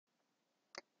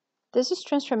This is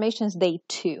transformations day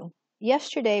 2.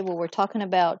 Yesterday we were talking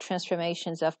about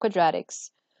transformations of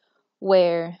quadratics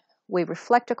where we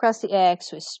reflect across the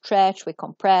x, we stretch, we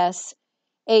compress,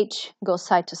 h goes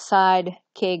side to side,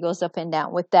 k goes up and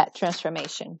down with that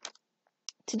transformation.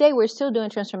 Today we're still doing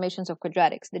transformations of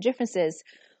quadratics. The difference is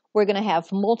we're going to have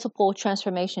multiple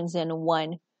transformations in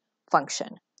one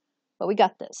function. But we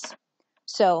got this.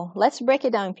 So let's break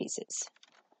it down in pieces.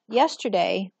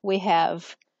 Yesterday we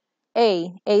have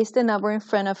a is the number in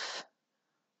front of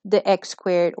the x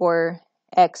squared or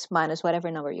x minus whatever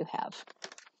number you have.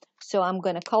 So I'm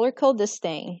going to color code this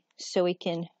thing so we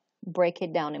can break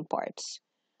it down in parts.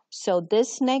 So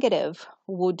this negative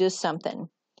will do something.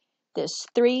 This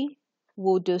 3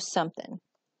 will do something.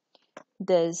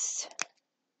 This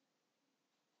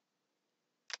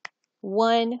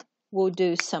 1 will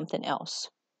do something else.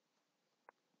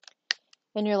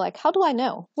 And you're like, how do I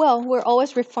know? Well, we're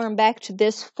always referring back to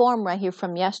this form right here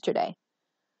from yesterday.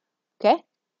 Okay?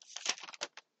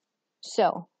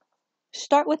 So,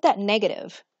 start with that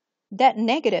negative. That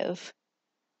negative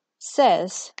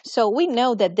says, so we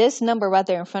know that this number right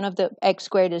there in front of the x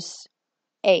squared is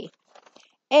a.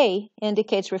 A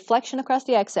indicates reflection across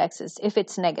the x-axis if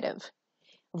it's negative.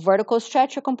 Vertical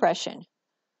stretch or compression.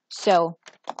 So,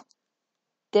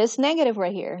 this negative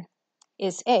right here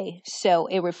is a, so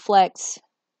it reflects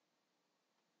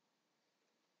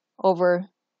over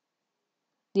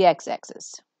the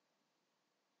x-axis.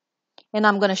 And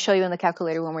I'm going to show you in the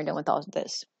calculator when we're done with all of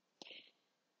this.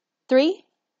 3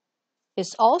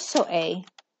 is also a,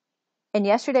 and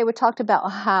yesterday we talked about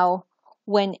how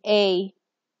when a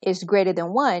is greater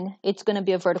than 1, it's going to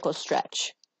be a vertical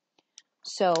stretch.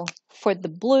 So for the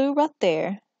blue right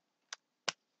there,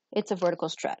 it's a vertical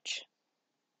stretch.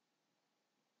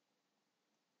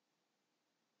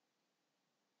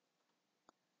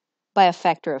 By a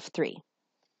factor of 3.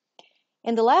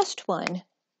 And the last one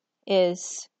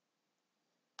is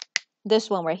this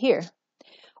one right here.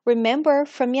 Remember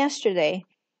from yesterday,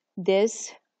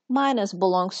 this minus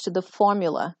belongs to the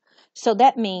formula. So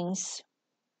that means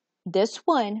this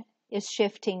one is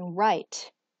shifting right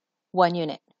 1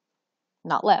 unit,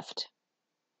 not left.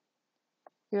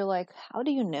 You're like, how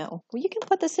do you know? Well, you can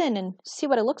put this in and see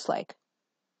what it looks like.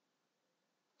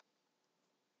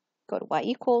 Go to y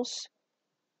equals.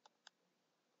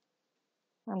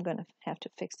 I'm going to have to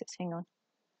fix this. Hang on.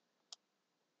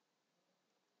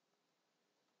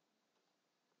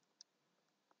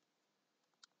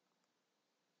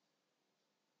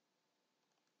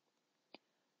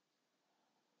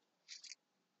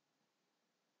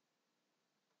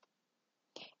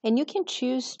 And you can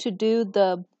choose to do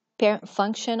the parent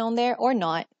function on there or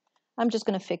not. I'm just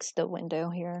going to fix the window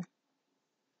here.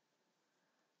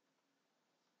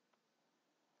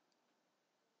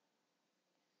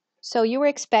 So you were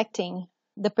expecting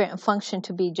the parent function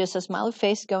to be just a smiley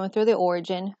face going through the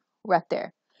origin right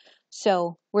there.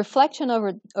 So reflection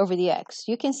over the x.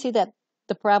 You can see that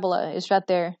the parabola is right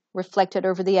there reflected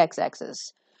over the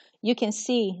x-axis. You can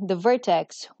see the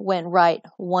vertex went right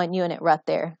 1 unit right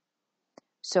there.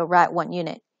 So right 1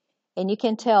 unit. And you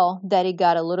can tell that it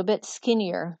got a little bit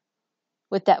skinnier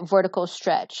with that vertical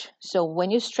stretch. So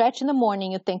when you stretch in the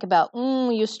morning, you think about,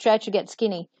 you stretch, you get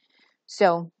skinny.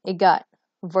 So it got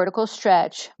vertical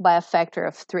stretch by a factor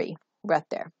of 3 right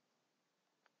there.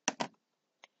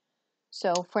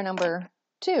 So for number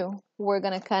 2, we're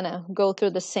going to kind of go through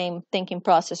the same thinking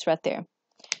process right there.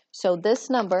 So this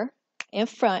number in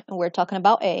front, we're talking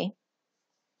about a.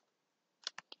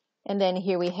 And then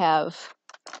here we have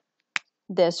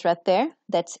this right there.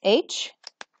 That's h.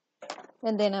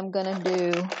 And then I'm going to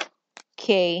do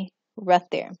k right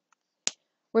there.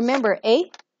 Remember, a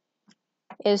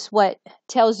is what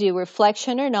tells you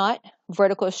reflection or not,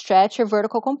 vertical stretch or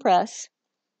vertical compress.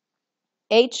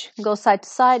 H goes side to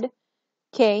side,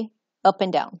 K up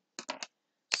and down.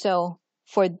 So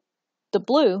for the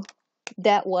blue,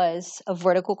 that was a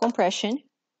vertical compression.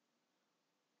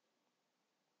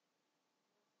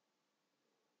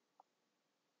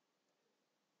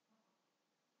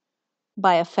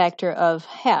 By a factor of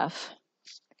half.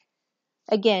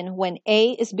 Again, when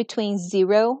A is between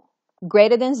 0,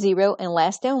 greater than 0, and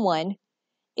less than 1,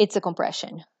 it's a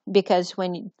compression. Because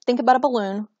when you think about a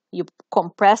balloon, you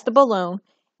compress the balloon,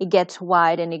 it gets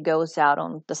wide and it goes out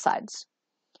on the sides.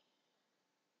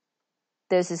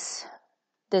 This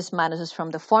minus is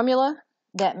from the formula.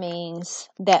 That means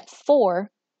that 4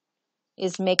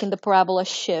 is making the parabola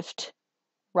shift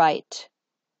right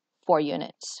 4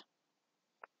 units.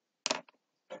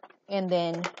 And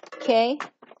then K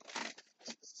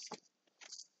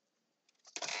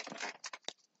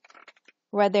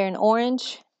right there in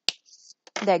orange,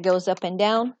 that goes up and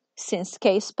down since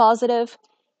k is positive,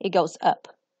 it goes up.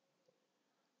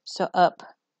 So up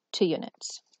 2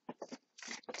 units.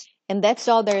 And that's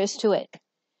all there is to it.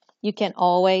 You can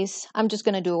always, I'm just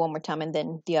going to do it one more time and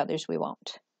then the others we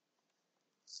won't.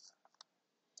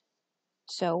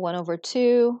 So 1 over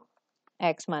 2,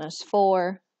 x minus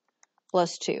 4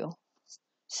 plus 2.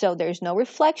 So there's no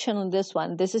reflection on this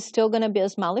one. This is still going to be a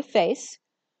smiley face,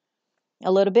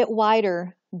 a little bit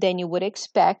wider than you would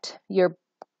expect your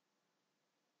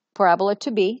parabola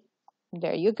to be.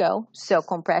 There you go. So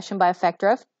compression by a factor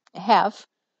of half.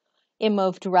 It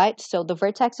moved right, so the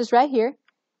vertex is right here.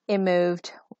 It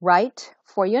moved right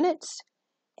 4 units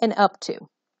and up 2.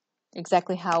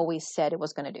 Exactly how we said it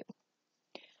was going to do.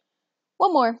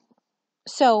 One more.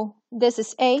 So this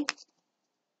is A,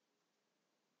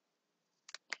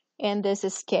 and this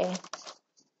is K.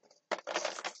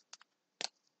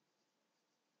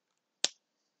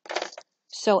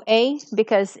 So A,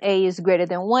 because A is greater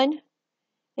than 1,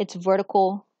 it's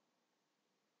vertical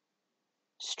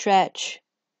stretch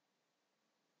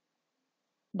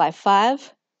by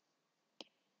 5,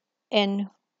 and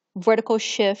vertical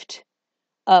shift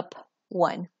up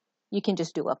 1. You can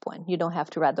just do up 1. You don't have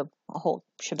to write the whole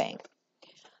shebang.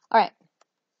 All right.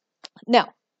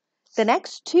 Now, the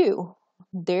next two,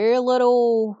 they're a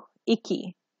little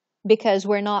icky because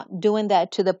we're not doing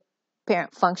that to the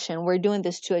parent function. We're doing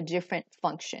this to a different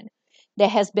function that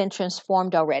has been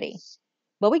transformed already.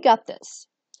 But we got this.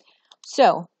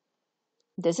 So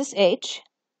this is H,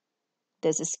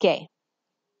 this is K.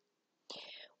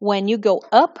 When you go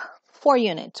up 4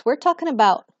 units, we're talking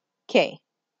about K.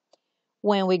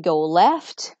 When we go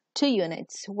left 2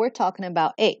 units, we're talking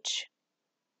about H.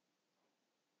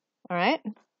 All right?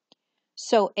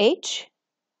 So H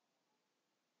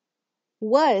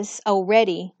was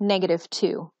already negative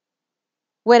 2.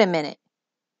 Wait a minute.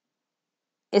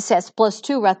 It says plus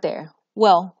 2 right there.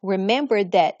 Well, remember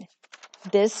that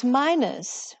this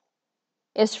minus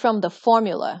is from the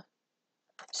formula.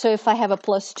 So if I have a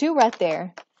plus 2 right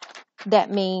there,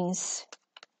 that means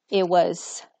it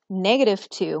was negative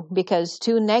 2 because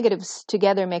 2 negatives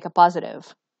together make a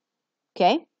positive.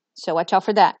 Okay? So watch out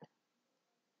for that.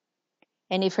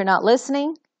 And if you're not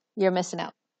listening, you're missing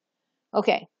out.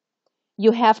 Okay.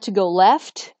 You have to go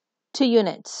left 2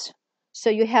 units. So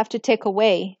you have to take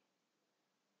away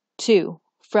 2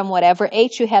 from whatever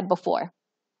H you had before.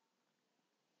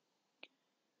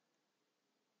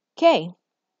 K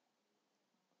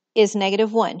is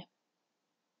negative 1.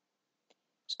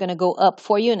 It's going to go up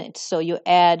 4 units. So you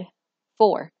add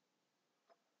 4.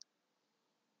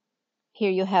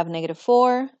 Here you have negative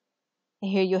 4.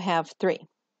 And here you have 3.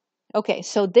 Okay,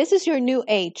 so this is your new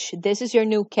H. This is your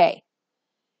new K.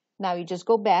 Now you just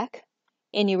go back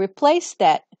and you replace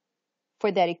that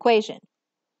for that equation.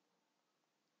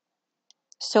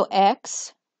 So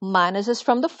X minus is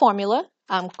from the formula.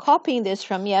 I'm copying this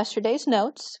from yesterday's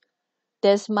notes.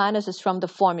 This minus is from the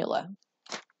formula.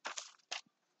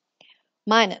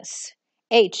 Minus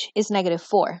H is negative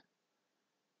 4.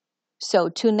 So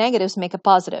 2 negatives make a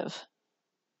positive.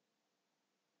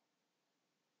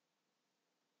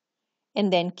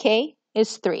 And then K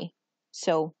is 3.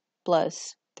 So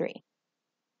plus 3.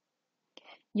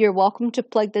 You're welcome to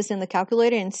plug this in the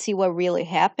calculator and see what really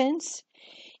happens.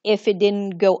 If it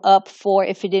didn't go up 4,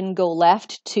 if it didn't go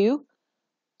left 2,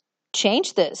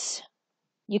 change this.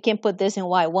 You can put this in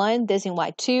Y1, this in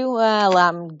Y2. Well,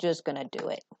 I'm just going to do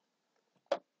it.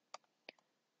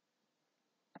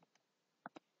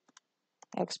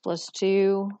 X plus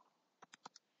 2.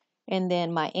 And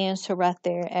then my answer right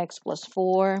there, X plus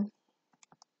 4.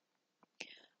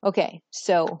 Okay,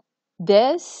 so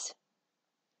this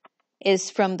is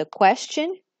from the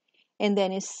question. And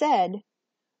then it said,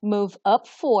 move up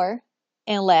 4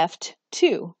 and left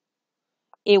 2.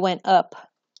 It went up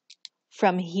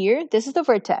from here. This is the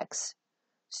vertex.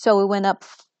 So it went up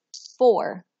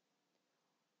 4.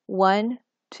 1,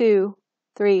 2,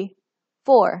 3,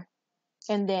 4.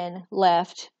 And then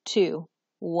left 2.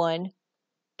 1,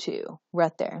 2.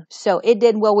 Right there. So it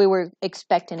did what we were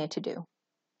expecting it to do.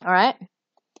 All right?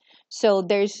 So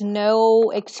there's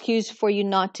no excuse for you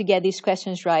not to get these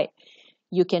questions right.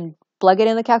 You can plug it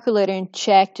in the calculator and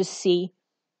check to see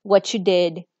what you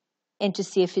did and to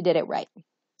see if you did it right.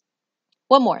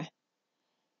 One more.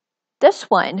 This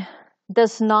one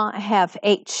does not have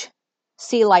H.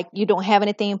 See, like you don't have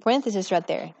anything in parentheses right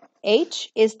there. H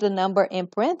is the number in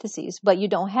parentheses, but you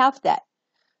don't have that.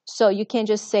 So you can't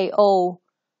just say, oh,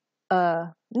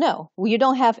 no, you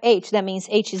don't have H. That means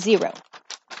H is 0.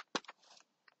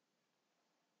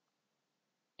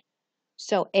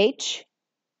 So H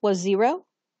was 0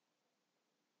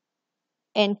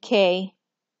 and K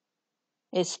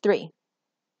is 3.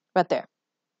 right there.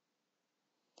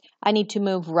 I need to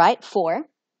move right 4.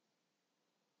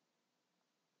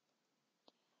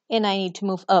 And I need to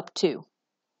move up 2.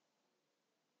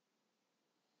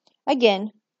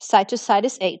 Again, side to side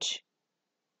is h.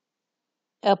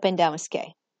 Up and down is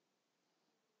k.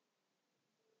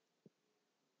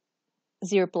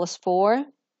 0 plus 4,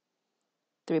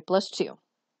 3 plus 2. All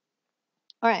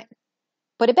right,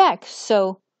 put it back.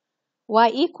 So y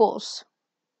equals,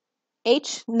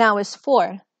 h now is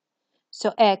 4.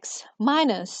 So x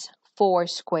minus 4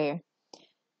 squared.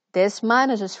 This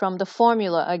minus is from the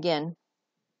formula again.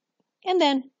 And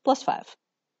then plus 5.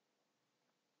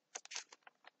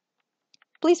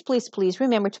 Please, please, please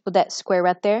remember to put that square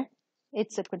right there.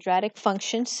 It's a quadratic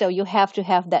function, so you have to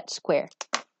have that square.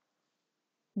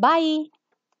 Bye!